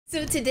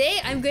So today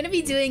I'm going to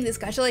be doing this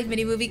Gacha Life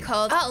mini movie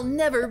called I'll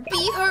Never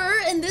Be Her,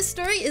 and this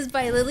story is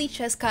by Lily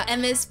Cheska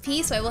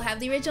MSP, so I will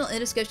have the original in the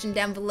description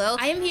down below.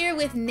 I am here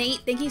with Nate.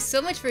 Thank you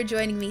so much for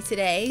joining me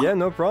today. Yeah,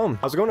 no problem.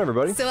 How's it going,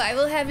 everybody? So I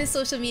will have his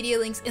social media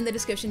links in the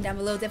description down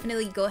below.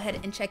 Definitely go ahead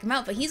and check him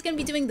out, but he's going to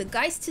be doing the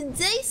guys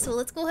today, so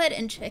let's go ahead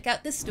and check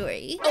out this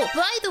story. Oh,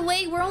 by the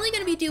way, we're only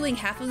going to be doing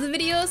half of the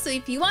video, so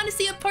if you want to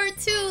see a part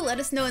 2, let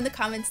us know in the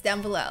comments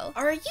down below.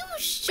 Are you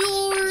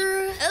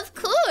sure? Of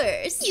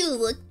course. You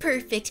look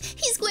perfect.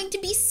 He's going to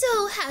be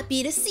so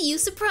happy to see you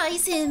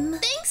surprise him.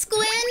 Thanks,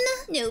 Gwen.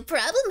 No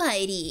problem,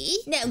 Heidi.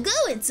 Now go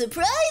and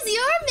surprise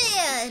your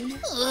man.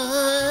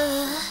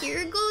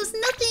 Here goes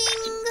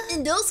nothing.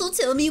 And also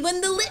tell me when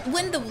the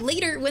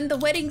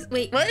wedding's,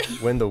 wait, what?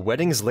 When the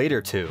wedding's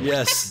later too.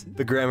 Yes,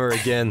 the grammar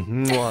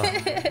again.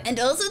 Mwah.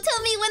 And also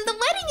tell me when the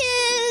wedding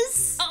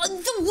is.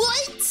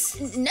 What?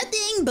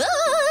 Nothing, bye.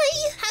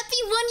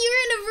 Happy 1-year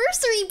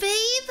anniversary,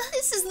 babe.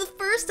 This is the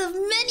first of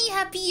many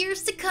happy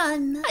years to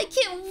come. I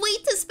can't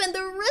wait to spend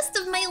the rest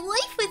of my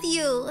life with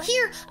you.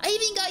 Here, I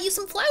even got you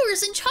some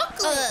flowers and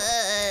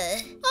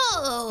chocolate.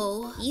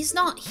 Oh, he's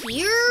not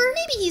here?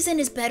 Maybe he's in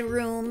his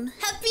bedroom.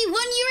 Happy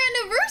 1-year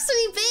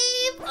anniversary,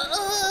 babe.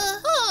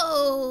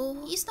 Oh,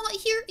 he's not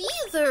here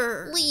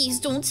either. Please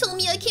don't tell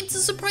me I came to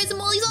surprise him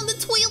while he's on the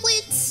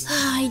toilet.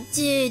 I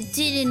did,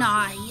 didn't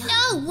I?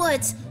 Now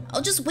what?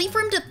 I'll just wait for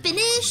him to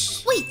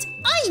finish? Wait,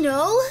 I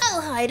know!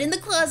 I'll hide in the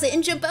closet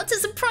and jump out to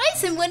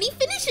surprise him when he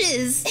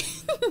finishes!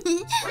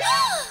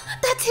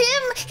 That's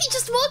him! He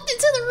just walked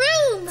into the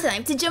room!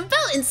 Time to jump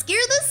out and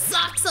scare the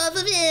socks off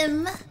of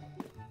him!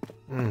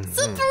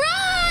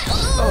 Surprise!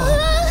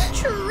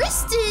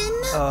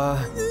 Tristan!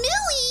 Millie!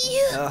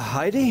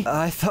 Heidi?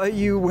 I thought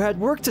you had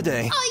work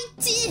today. I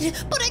did,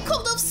 but I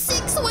called off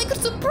sick so I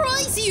could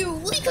surprise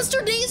you! Because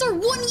today's our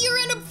 1-year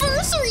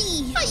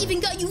anniversary! I even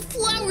got you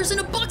flowers and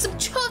a box of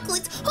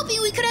chocolates,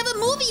 hoping we could have a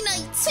movie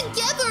night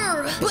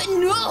together! But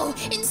no!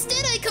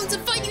 Instead I come to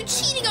find you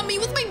cheating on me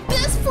with my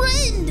best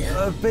friend!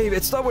 Babe,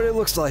 it's not what it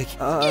looks like.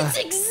 It's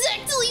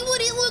exactly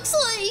what it looks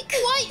like!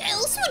 Why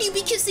else would you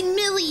be kissing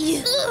Millie?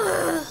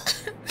 Ugh.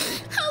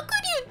 How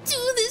could you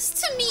do this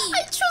to me?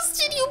 I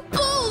trusted you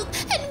both!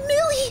 And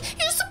Millie,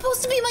 you're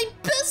supposed to be my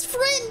best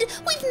friend!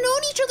 We've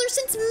known each other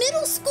since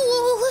middle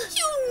school!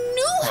 You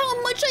knew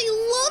how much I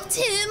loved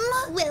him!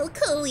 Well,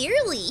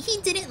 clearly, he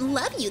didn't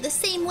love you the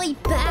same way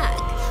back.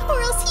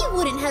 Or else he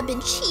wouldn't have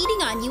been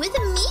cheating on you with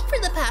me for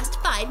the past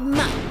 5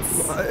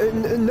 months.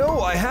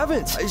 No, I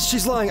haven't.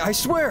 She's lying, I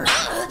swear.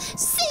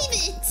 Save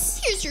it!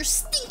 Here's your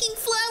stinking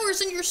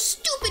flowers and your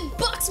stupid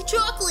box of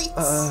chocolates.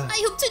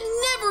 I hope to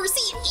never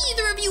see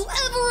either of you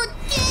ever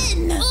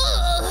again.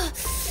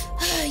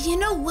 You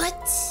know what?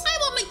 I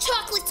want my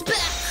chocolates back.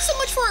 So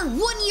much for our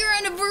 1-year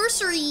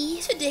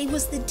anniversary. Today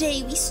was the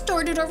day we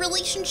started our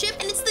relationship,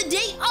 and it's the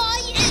day I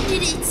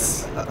ended it.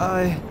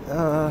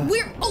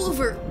 We're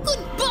over.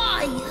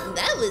 Goodbye.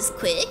 That was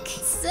quick.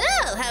 So,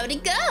 how'd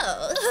it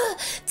go?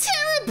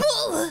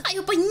 Terrible. I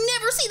hope I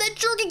never see that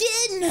jerk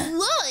again.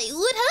 Why?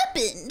 What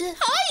happened?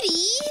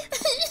 Heidi?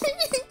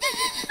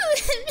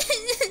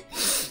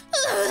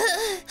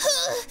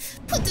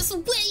 Put this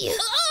away.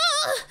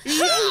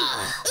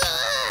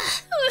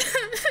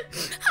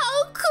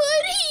 How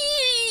could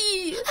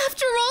he?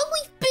 After all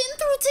we've been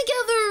through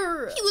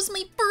together. He was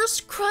my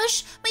first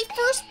crush, my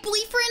first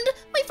boyfriend,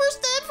 my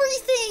first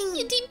everything.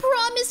 And he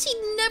promised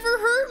he'd never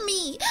hurt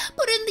me.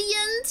 But in the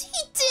end,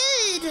 he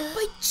did.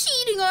 By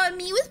cheating on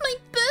me with my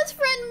best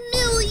friend,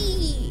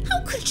 Millie.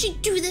 How could she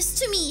do this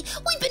to me?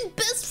 We've been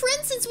best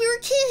friends since we were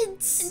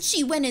kids. And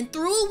she went and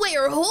threw away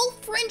our whole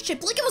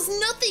friendship like it was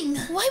nothing.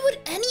 Why would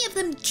any of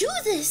them do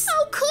this?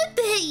 How could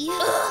they?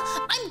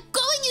 I'm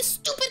going, you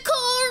stupid car!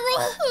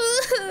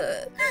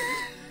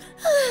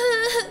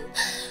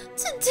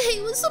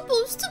 Today was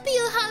supposed to be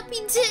a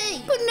happy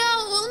day, but now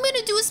all I'm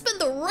gonna do is spend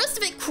the rest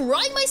of it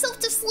crying myself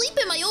to sleep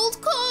in my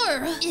old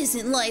car.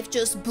 Isn't life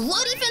just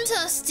bloody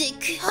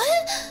fantastic?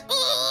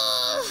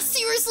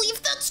 Seriously,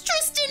 if that's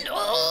Tristan,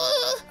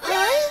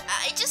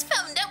 I just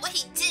found out what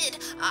he did.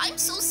 I'm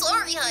so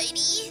sorry,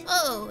 Heidi.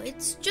 Oh,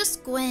 it's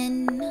just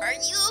Gwen. Are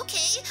you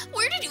okay?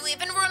 Where did you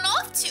even run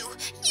off to?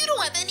 You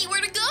don't have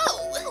anywhere to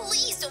go.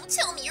 Please don't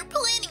tell me you're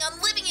planning on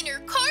living in your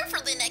car for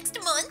the next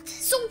month.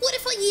 So what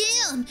if I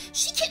am?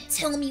 She can't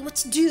tell me what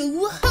to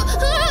do.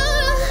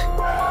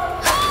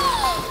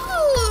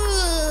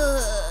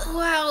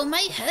 Wow,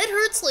 my head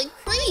hurts like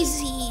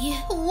crazy.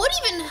 What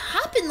even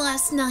happened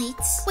last night?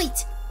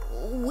 Wait,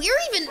 where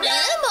even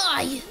am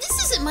I? This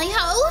isn't my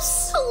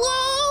house. Hello?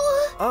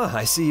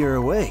 I see you're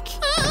awake.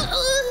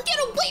 Get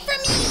away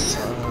from me!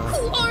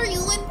 Who are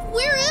you and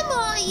where am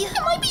I?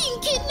 Am I being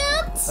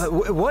kidnapped?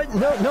 What?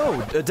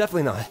 No,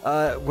 definitely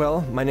not.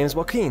 Well, my name's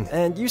Joaquin,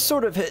 and you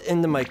sort of hit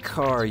into my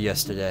car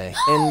yesterday.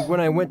 And when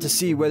I went to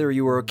see whether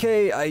you were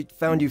okay, I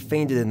found you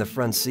fainted in the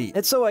front seat.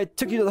 And so I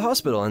took you to the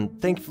hospital,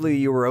 and thankfully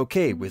you were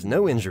okay with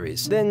no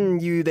injuries. Then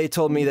they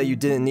told me that you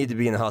didn't need to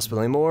be in the hospital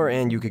anymore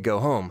and you could go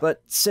home.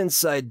 But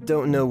since I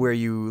don't know where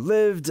you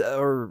lived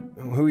or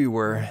who you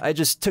were, I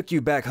just took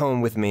you back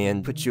home with me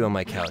and put you on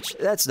my couch.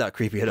 That's not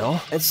creepy at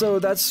all. And so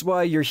that's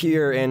why you're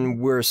here and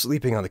we're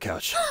sleeping on the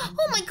couch.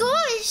 Oh my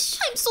gosh!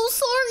 I'm so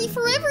sorry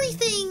for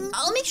everything.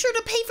 I'll make sure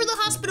to pay for the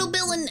hospital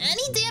bill and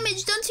any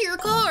damage done to your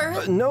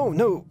car.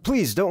 No,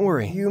 please don't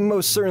worry. You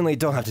most certainly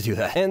don't have to do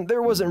that. And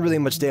there wasn't really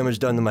much damage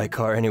done to my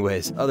car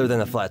anyways, other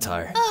than a flat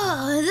tire.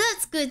 Oh,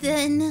 that's good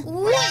then.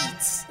 Wait,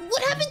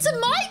 what happened to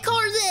my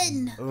car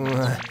then?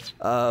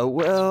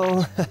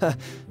 Well...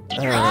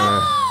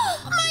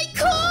 My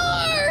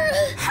car!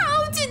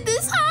 How did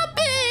this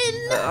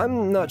happen?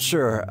 I'm not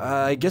sure.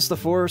 I guess the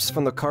force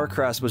from the car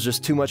crash was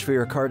just too much for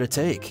your car to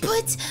take.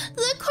 But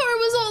the car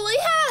was all I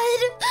had.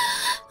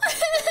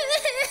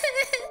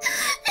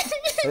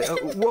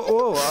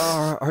 Whoa,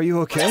 are you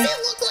okay? Does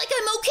it look like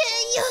I'm okay?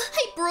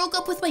 I broke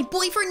up with my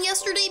boyfriend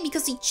yesterday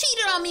because he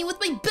cheated on me with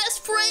my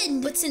best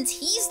friend. But since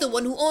he's the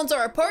one who owns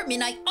our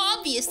apartment, I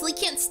obviously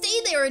can't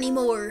stay there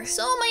anymore.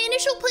 So my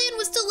initial plan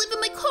was to live in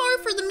my car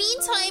for the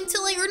meantime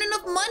till I earn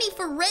enough money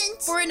for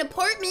rent or an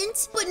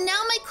apartment. But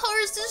now my car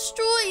is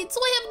destroyed, so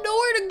I have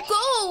nowhere to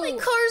go. My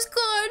car's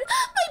gone.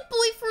 My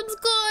boyfriend's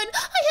gone.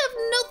 I have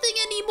nothing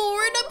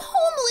anymore, and I'm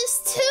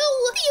homeless too.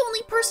 The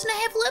only person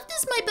I have left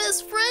is my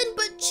best friend,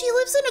 but she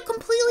lives in a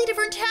completely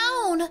different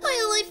town. My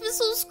life is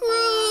so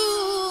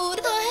screwed.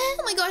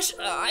 Oh my gosh,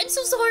 I'm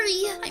so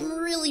sorry. I'm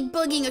really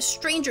bugging a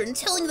stranger and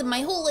telling them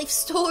my whole life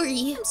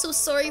story. I'm so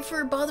sorry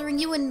for bothering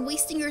you and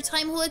wasting your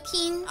time,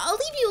 Joaquin. I'll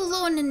leave you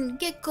alone and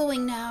get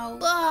going now.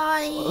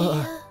 Bye.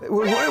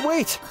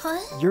 Wait! Huh?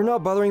 You're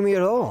not bothering me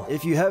at all.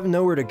 If you have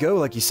nowhere to go,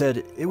 like you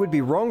said, it would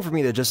be wrong for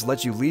me to just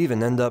let you leave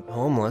and end up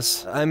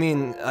homeless. I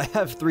mean, I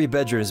have 3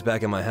 bedrooms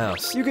back in my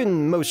house. You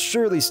can most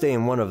surely stay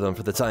in one of them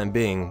for the time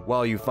being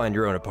while you find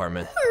your own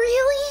apartment.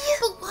 Really?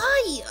 But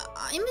why?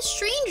 I'm a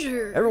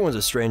stranger. Everyone's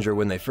a stranger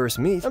when they first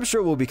meet. I'm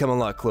sure we'll become a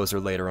lot closer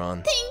later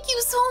on. Thank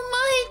you so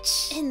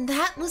much. And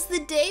that was the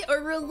day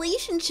our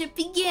relationship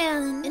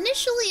began.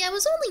 Initially, I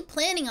was only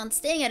planning on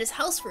staying at his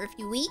house for a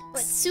few weeks,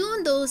 but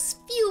soon those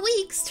few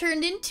weeks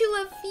turned into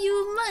a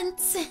few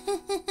months.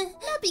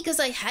 Not because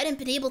I hadn't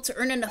been able to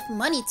earn enough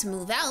money to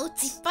move out.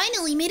 I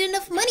finally made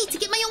enough money to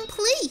get my own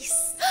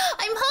place.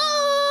 I'm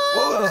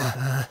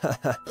home!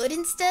 But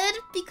instead,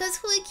 because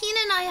Joaquin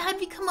and I had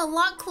become a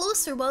lot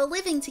closer while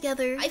living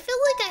together, I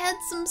felt like I had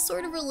some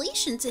sort of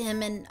relation to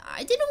him, and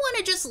I didn't want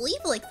to just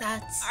leave like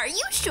that. Are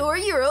you sure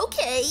you're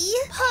okay?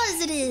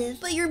 Positive.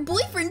 But your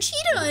boyfriend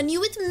cheated on you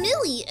with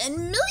Millie, and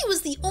Millie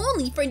was the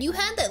only friend you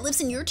had that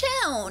lives in your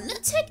town. You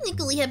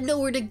technically have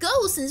nowhere to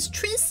go since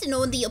Tristan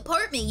owned the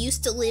apartment you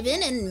used to live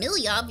in, and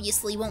Millie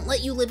obviously won't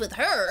let you live with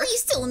her.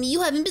 Please tell me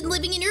you haven't been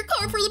living in your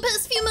car for the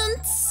past few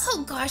months.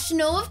 Oh gosh,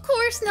 no, of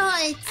course not.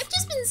 I've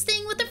just been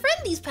staying with a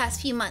friend these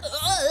past few months.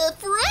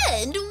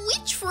 Friend?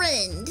 Which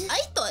friend?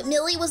 I thought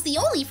Millie was the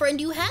only friend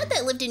you had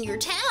that lived in your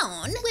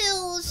town.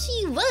 Well,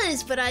 she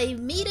was, but I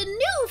made a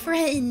new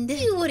friend.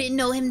 You wouldn't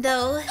know him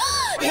though.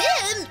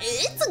 Him?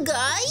 It's a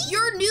guy?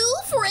 Your new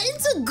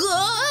friend's a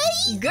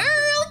guy?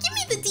 Girl, give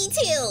me the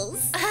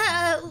details.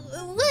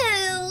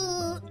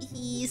 Well,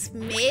 he's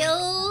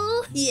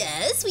male.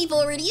 Yes, we've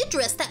already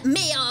addressed that,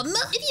 ma'am.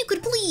 If you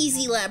could please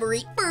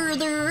elaborate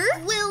further.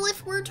 Well,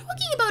 if we're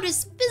talking about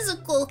his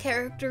physical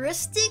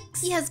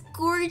characteristics, he has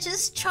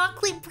gorgeous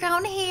chocolate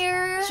brown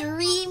hair,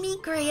 dreamy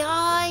gray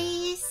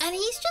eyes, and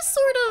he's just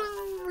sort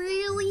of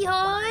really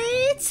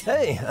hot.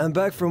 Hey, I'm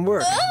back from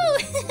work. Oh,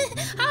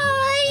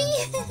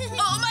 hi.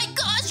 Oh my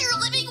gosh, you're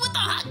living with a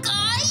hot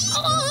guy?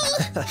 Oh,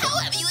 how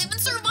have you even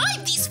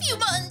survived these few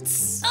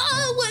months?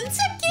 1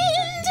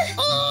 second.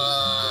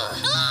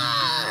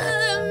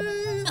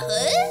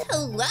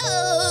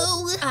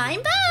 Hello.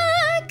 I'm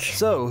back.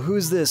 So,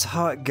 who's this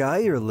hot guy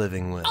you're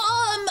living with?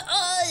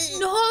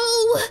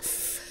 No.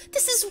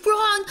 This is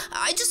wrong.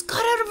 I just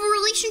got out of a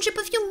relationship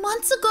a few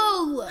months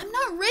ago. I'm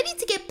not ready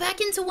to get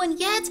back into one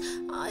yet.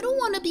 I don't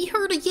want to be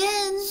hurt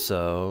again.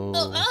 So...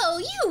 Oh,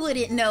 you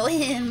wouldn't know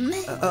him.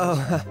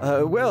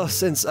 Well,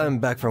 since I'm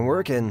back from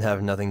work and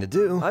have nothing to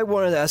do, I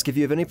wanted to ask if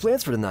you have any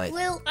plans for tonight.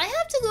 Well, I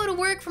have to go to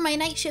work for my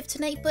night shift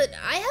tonight, but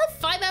I have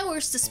 5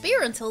 hours to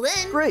spare until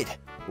then. Great.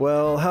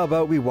 Well, how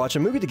about we watch a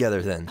movie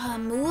together then? A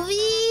movie?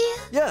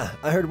 Yeah,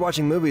 I heard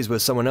watching movies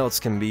with someone else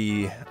can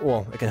be,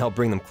 well, it can help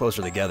bring them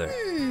closer together.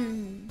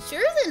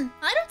 Sure then.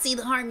 I don't see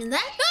the harm in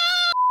that.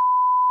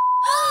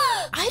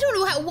 I don't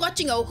know how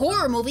watching a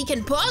horror movie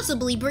can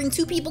possibly bring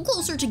 2 people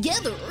closer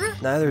together.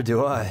 Neither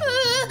do I.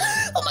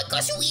 Oh my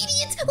gosh, you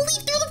idiot!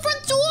 Leave through the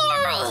front door!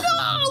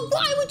 No!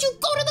 Why would you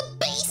go to the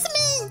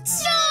basement?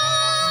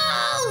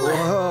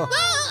 No!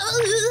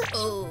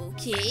 Whoa.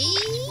 Okay.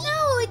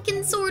 Now I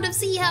can sort of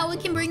see how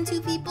it can bring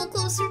 2 people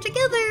closer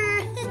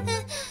together.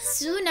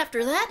 soon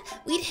after that,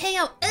 we'd hang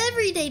out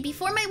every day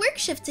before my work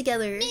shift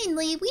together.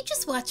 Mainly, we'd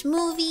just watch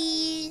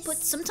movies, but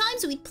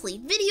sometimes we'd play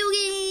video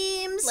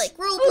games, like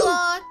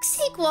Roblox,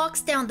 take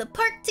walks down the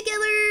park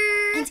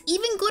together, and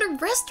even go to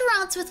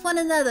restaurants with one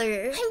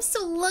another. I'm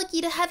so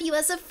lucky to have you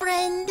as a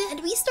friend,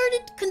 and we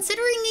started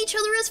considering each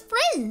other as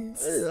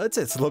friends. I'd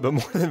say it's a little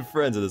bit more than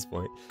friends at this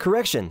point.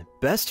 Correction,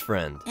 best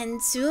friend.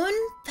 And soon,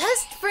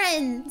 best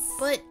friends.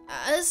 But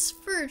as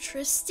for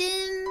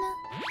Tristan,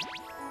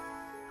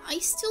 I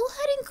still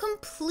hadn't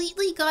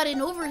completely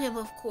gotten over him,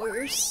 of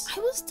course. I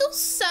was still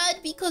sad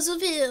because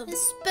of him,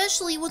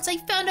 especially once I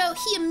found out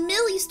he and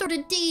Millie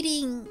started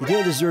dating. He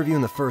didn't deserve you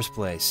in the first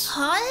place.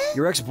 Huh?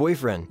 Your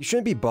ex-boyfriend. You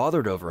shouldn't be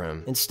bothered over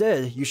him.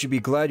 Instead, you should be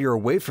glad you're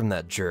away from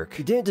that jerk.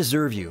 He didn't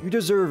deserve you. You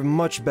deserve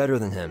much better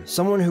than him.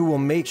 Someone who will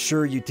make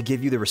sure to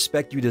give you the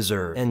respect you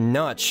deserve and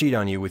not cheat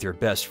on you with your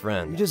best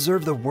friend. You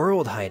deserve the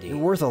world, Heidi. You're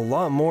worth a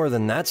lot more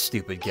than that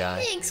stupid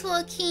guy. Thanks,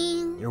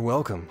 Joaquin. You're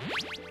welcome.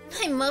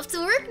 I'm off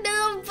to work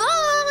now.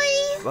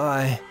 Bye!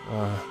 Bye.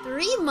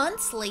 3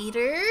 months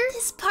later,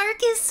 this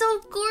park is so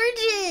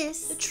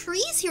gorgeous. The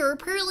trees here are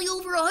apparently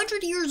over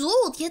 100 years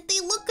old, yet they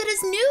look good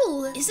as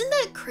new. Isn't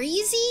that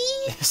crazy?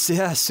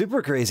 Yeah,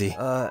 super crazy.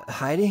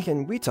 Heidi,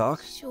 can we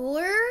talk?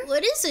 Sure.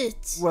 What is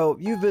it? Well,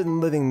 you've been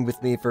living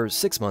with me for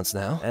 6 months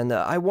now, and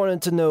I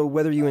wanted to know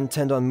whether you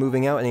intend on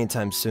moving out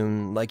anytime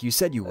soon, like you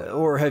said you would.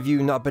 Or have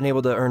you not been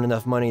able to earn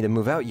enough money to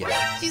move out yet?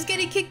 She's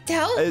getting kicked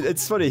out?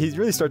 It's funny, he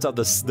really starts out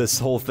this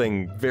whole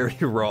thing very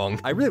wrong.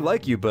 I really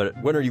like you, but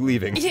when are you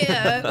leaving?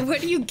 Yeah,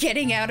 what are you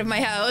getting out of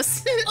my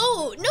house?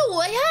 Oh, no,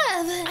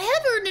 I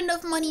have earned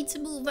enough money to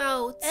move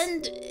out.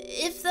 And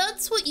if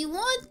that's what you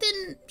want,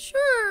 then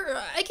sure,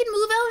 I can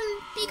move out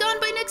and be gone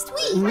by next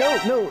week.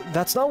 No,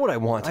 that's not what I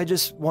want. I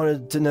just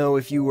wanted to know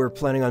if you were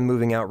planning on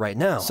moving out right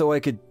now, so I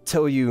could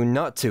tell you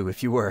not to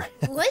if you were.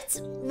 What?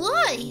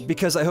 Why?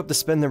 Because I hope to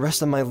spend the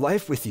rest of my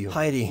life with you.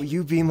 Heidi, will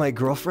you be my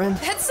girlfriend?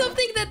 That's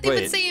something that they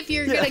would say if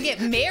you're gonna get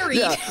married.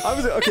 Yeah,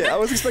 I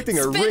was expecting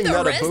a ring,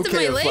 not a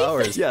bouquet of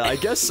flowers. Yeah, I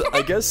guess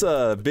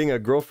being a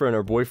girlfriend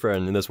or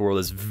boyfriend in this world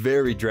is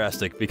very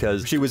drastic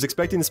because she was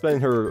expecting to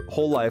spend her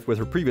whole life with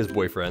her previous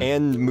boyfriend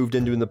and moved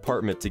into an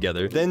apartment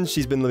together. Then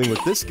she's been living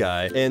with this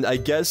guy, and I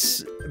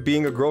guess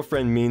being a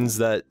girlfriend means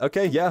that,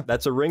 okay, yeah,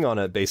 that's a ring on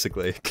it,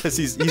 basically, because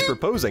he's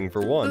proposing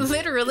for one.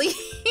 Literally.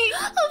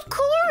 Of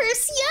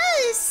course,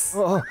 yes!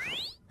 Oh.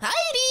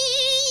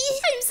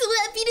 Heidi! I'm so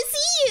happy to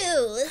see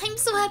you! I'm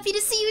so happy to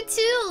see you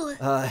too!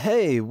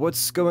 Hey,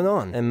 what's going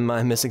on? Am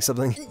I missing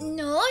something?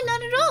 No,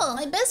 not at all.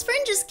 My best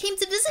friend just came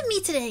to visit me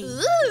today.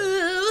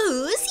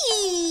 Ooh, who's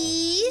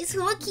he? It's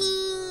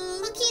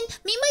Joaquin. Joaquin,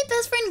 meet my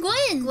best friend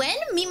Gwen. Gwen,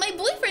 meet my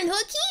boyfriend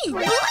Joaquin.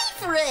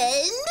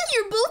 Boyfriend?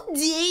 You're both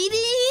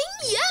dating?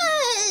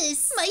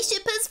 Yes! My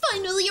ship has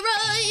finally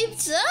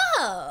arrived.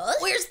 Oh,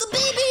 where's the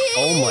baby?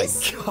 Oh my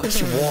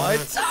gosh,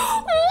 what?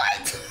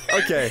 What?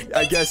 Okay,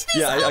 I guess,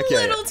 yeah, A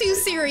okay. little too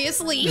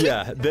seriously.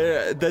 Yeah,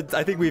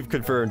 I think we've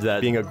confirmed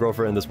that being a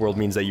girlfriend in this world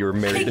means that you were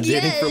married and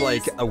dating for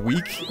like a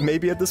week,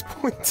 maybe at this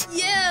point.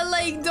 Yeah,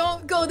 like,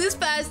 don't go this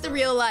fast to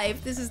real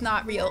life. This is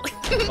not real.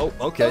 Oh,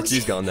 okay,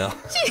 she's gone now.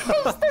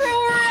 Throw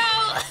her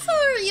out.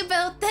 Sorry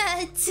about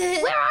that.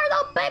 Where are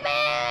the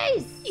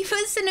babies? He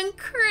was an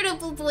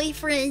incredible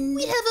boyfriend.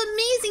 We'd have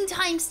amazing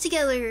times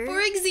together.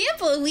 For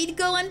example, we'd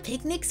go on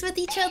picnics with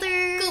each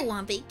other, go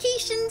on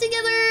vacation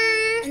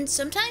together, and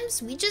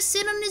sometimes we'd just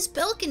sit on his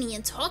balcony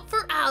and talk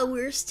for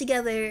hours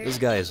together. This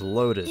guy is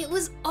loaded. It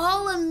was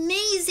all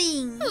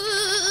amazing.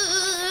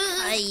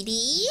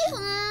 Heidi?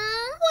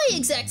 Why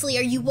exactly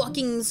are you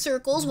walking in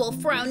circles while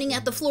frowning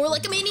at the floor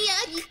like a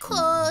maniac?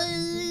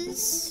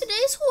 Because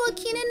today's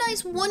Joaquin and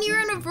I's 1-year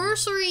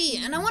anniversary,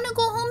 and I want to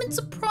go home and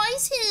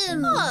surprise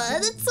him. Aw,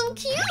 that's so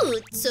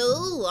cute.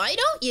 So why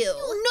don't you?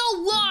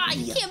 No, why? I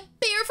can't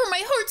bear for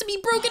my heart to be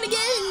broken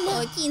again.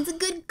 Joaquin's a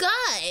good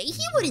guy.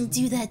 He wouldn't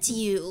do that to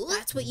you.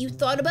 That's what you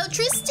thought about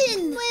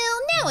Tristan.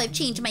 Well, now I've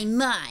changed my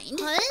mind.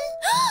 What?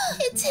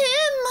 It's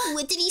him.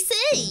 What did he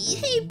say?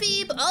 Hey,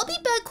 babe, I'll be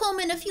back home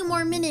in a few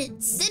more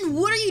minutes. Then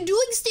what are you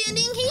doing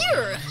standing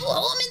here? Go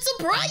home and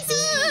surprise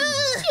him.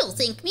 You'll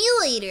thank me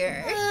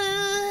later.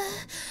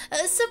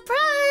 A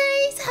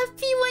surprise!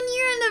 Happy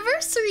 1-year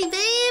anniversary,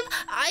 babe!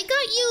 I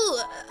got you.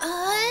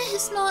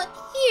 He's not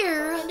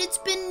here. And it's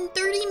been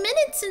 30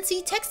 minutes since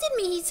he texted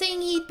me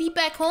saying he'd be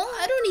back home.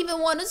 I don't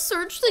even want to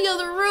search the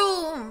other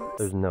room.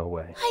 There's no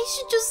way. I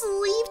should just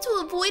leave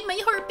to avoid my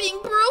heart being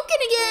broken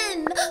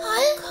again.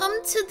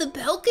 Come to the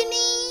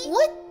balcony?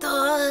 What the?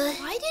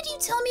 Why did you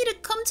tell me to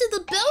come to the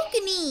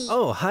balcony?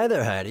 Oh, hi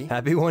there, Heidi.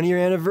 Happy 1-year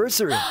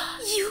anniversary.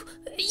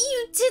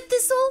 You did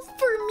this all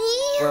for me?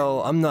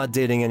 Well, I'm not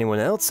dating anyone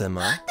else, am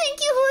I?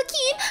 Thank you,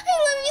 Joaquin. I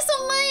love you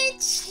so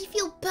much. I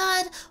feel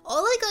bad.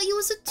 All I got you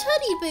was a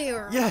teddy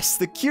bear. Yes,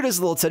 the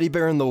cutest little teddy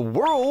bear in the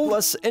world.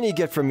 Plus, any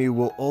gift from you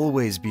will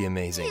always be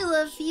amazing. I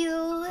love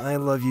you. I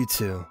love you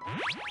too.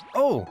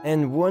 Oh,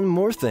 and one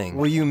more thing.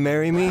 Will you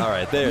marry me? All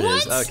right, there it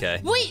is.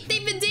 Okay. Wait,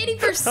 they've been dating dating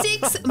for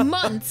 6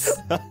 months.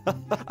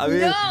 I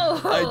mean,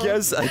 No. I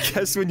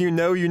guess when you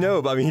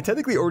know, but I mean, he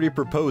technically already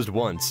proposed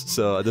once,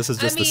 so this is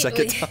just the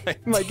second time,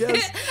 I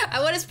guess.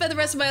 I want to spend the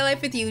rest of my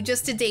life with you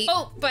just to date.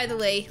 Oh, by the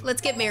way,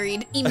 let's get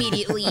married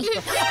immediately.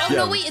 Oh, Yeah.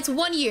 no, wait, it's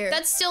 1 year.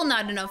 That's still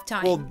not enough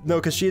time. Well, no,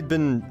 because she had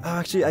been,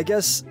 actually, I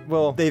guess,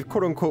 well, they've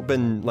quote-unquote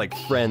been, like,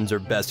 friends or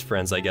best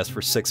friends, I guess,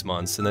 for 6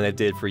 months, and then they've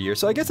dated for a year,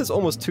 so I guess it's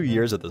almost 2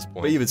 years at this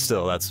point. But even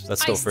still, that's still I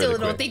fairly still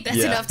don't quick. think that's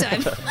Yeah. enough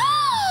time.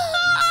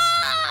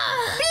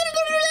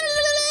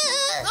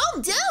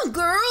 Calm down,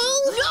 girl.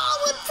 No,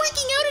 I'm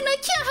freaking out and I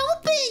can't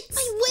help it.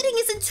 My wedding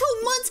is in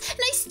 2 months and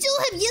I still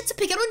have yet to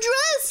pick out a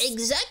dress.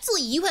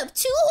 Exactly. You have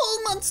 2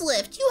 whole months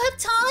left. You have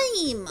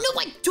time. No,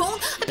 I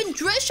don't. I've been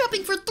dress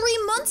shopping for 3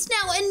 months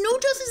now and no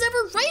dress is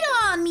ever right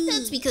on me.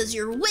 That's because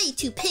you're way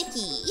too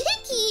picky.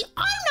 Picky?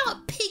 I'm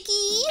not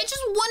picky. I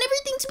just want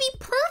everything to be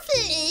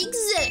perfect.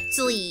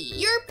 Exactly.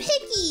 You're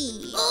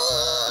picky.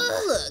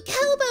 Look,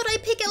 how about I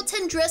pick out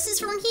 10 dresses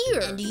from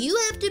here? And you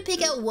have to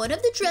pick out one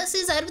of the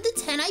dresses out of the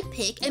 10 I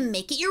pick and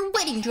make it your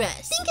wedding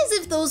dress. Think as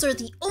if those are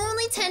the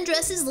only 10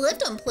 dresses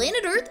left on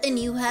planet Earth and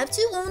you have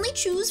to only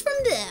choose from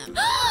them.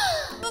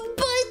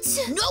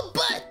 But, no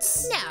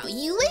buts. Now,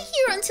 you wait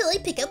here until I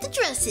pick out the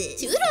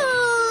dresses.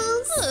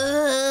 Toodles.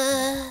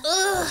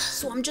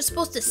 So I'm just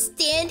supposed to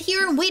stand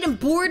here and wait in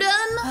boredom?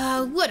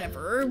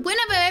 Whatever. When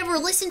have I ever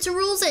listened to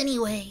rules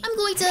anyway? I'm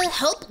going to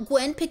help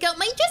Gwen pick out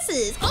my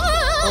dresses.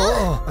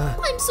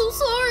 I'm so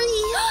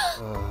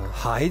sorry.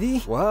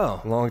 Heidi?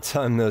 Wow, long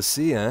time no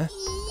see, huh?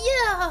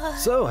 Yeah.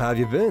 So, how have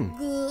you been?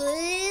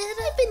 Good.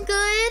 I've been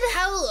good.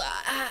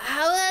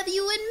 How have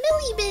you and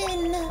Millie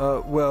been?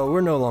 Well,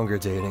 we're no longer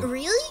dating.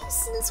 Really?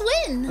 Since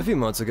when? A few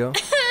months ago.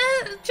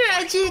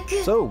 Tragic.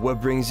 So,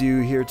 what brings you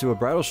here to a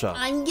bridal shop?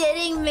 I'm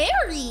getting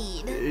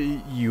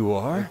married. You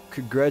are?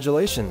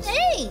 Congratulations.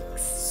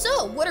 Thanks.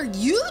 So, what are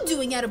you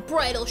doing at a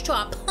bridal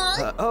shop,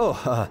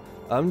 huh?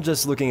 I'm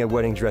just looking at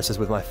wedding dresses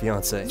with my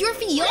fiance. Your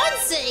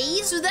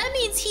fiance? So that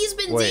means he's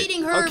been Wait,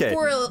 dating her okay.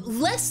 for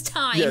less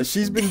time. Yeah,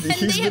 he's been they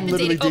have been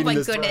literally dating- oh my dating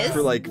this goodness.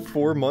 for like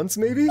 4 months,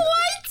 maybe? What?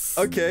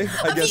 Okay,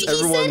 I guess he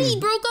everyone. said he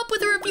broke up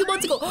with her a few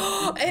months ago,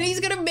 and he's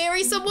gonna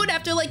marry someone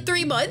after like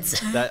 3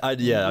 months.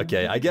 Yeah,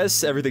 okay. I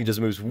guess everything just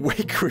moves way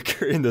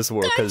quicker in this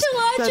world because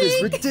Gacha that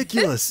is logic.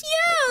 ridiculous.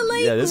 Yeah,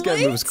 like Yeah, this guy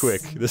what? moves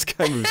quick. This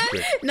guy moves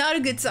quick. Not a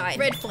good sign.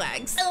 Red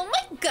flags. Oh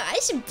my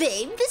gosh,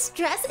 babe, this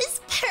dress is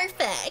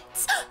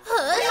perfect.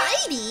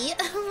 Heidi,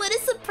 what a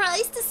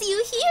surprise to see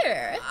you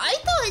here. I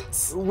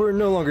thought... We're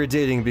no longer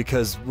dating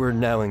because we're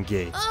now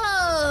engaged.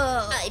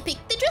 Oh, I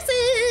picked the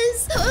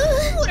dresses.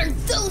 What are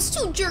those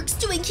 2 jerks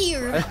doing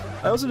here?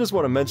 I also just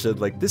want to mention,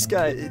 like, this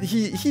guy,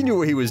 he knew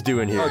what he was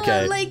doing here.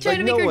 Okay, like, trying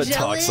to no make her one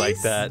talks like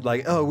jealous? that.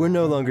 Like, oh, we're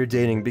no longer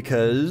dating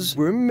because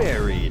we're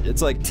married.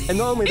 It's like, and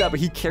not only that, but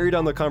he carried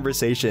on the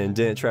conversation and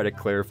didn't try to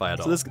clarify it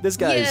all. So this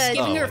guy Yeah, is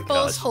giving her my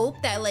false gosh.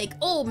 hope that like,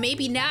 oh,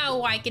 maybe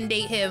now I can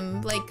date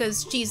him, like,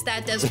 cause she's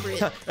that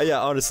desperate. Yeah,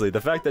 honestly,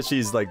 the fact that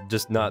she's like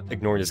just not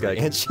ignoring this guy,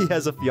 and she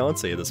has a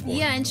fiance at this point.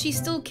 Yeah, and she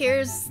still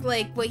cares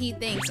like what he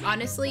thinks.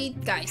 Honestly,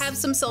 guys, have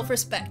some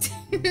self-respect.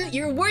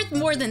 You're worth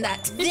more than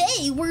that.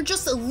 They were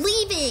just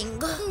leaving.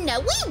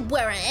 No, we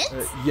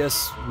weren't.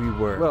 Yes, we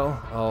were.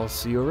 Well, I'll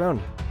see you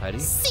around, Heidi.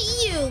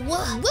 See you.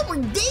 What were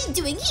they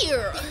doing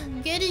here?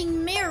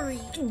 Getting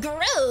married.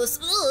 Gross.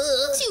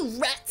 Ugh. 2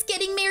 rats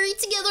getting married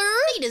together.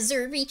 They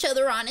deserve each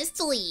other,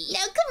 honestly.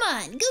 Now, come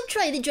on. Go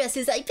try the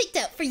dresses I picked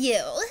out for you.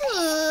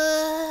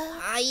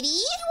 Heidi,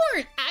 you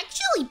aren't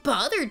actually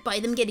bothered by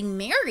them getting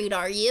married,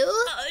 are you?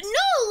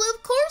 No,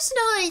 of course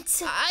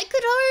not. I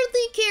could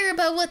hardly care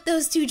about what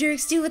those 2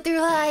 jerks do with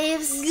their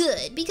lives.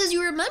 Good, because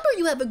you remember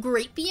you have a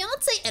great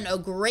fiance and a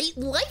great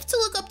life to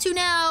look up to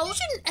now. You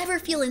shouldn't ever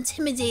feel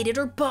intimidated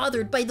or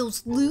bothered by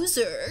those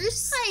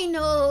losers. I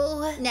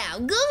know. Now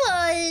go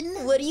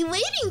on. What are you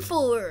waiting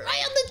for?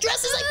 Try on the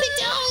dresses I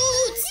picked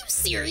out. You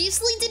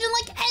seriously didn't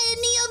like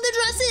any of the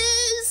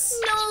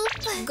dresses?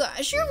 Nope.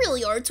 Gosh, you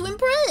really are to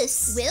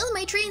impress. Well,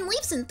 my train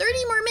leaves in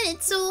 30 more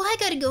minutes, so I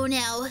gotta go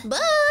now. Bye.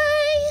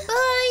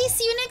 Bye.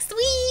 See you next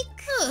week.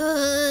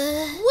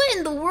 What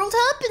in the world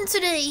happened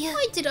today?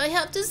 Why did I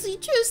have to see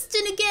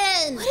Tristan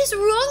again? What is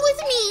wrong with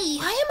me?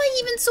 Why am I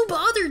even so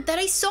bothered that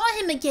I saw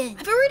him again?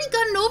 I've already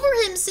gotten over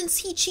him since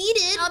he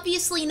cheated.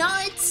 Obviously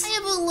not. I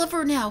have a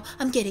lover now.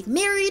 I'm getting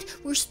married.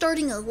 We're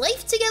starting a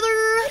life together.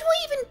 Why do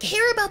I even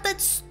care about that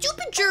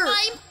stupid jerk?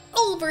 I'm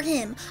over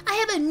him. I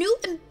have a new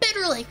and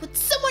better life with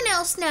someone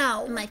else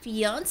now. My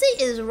fiance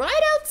is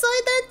right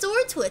outside that door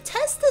to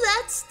attest to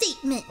that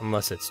statement.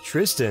 Unless it's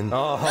Tristan.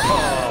 Oh,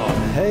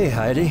 hey,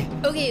 Heidi.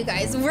 Okay, you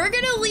guys, we're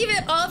gonna leave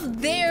it off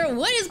there.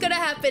 What is gonna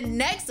happen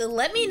next?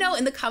 Let me know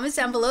in the comments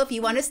down below if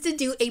you want us to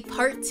do a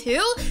part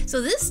 2. So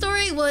this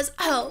story was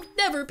I'll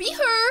Never Be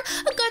Her,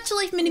 a Gacha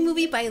Life mini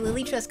movie by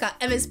Lily Trescott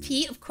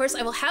MSP. Of course,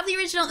 I will have the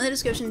original in the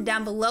description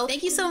down below.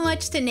 Thank you so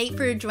much to Nate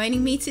for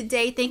joining me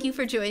today. Thank you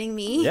for joining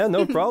me. Yeah,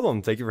 no problem.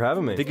 Thank you for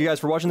having me. Thank you guys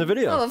for watching the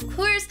video. Oh, of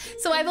course.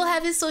 So I will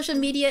have his social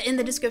media in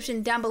the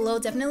description down below.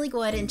 Definitely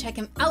go ahead and check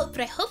him out.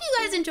 But I hope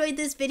you guys enjoyed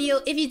this video.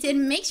 If you did,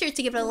 make sure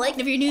to give it a like.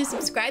 And if you're new,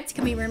 subscribe to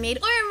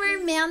GamingMermaid or Mermaid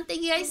man.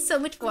 Thank you guys so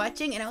much for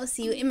watching, and I will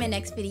see you in my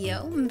next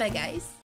video. Bye, guys.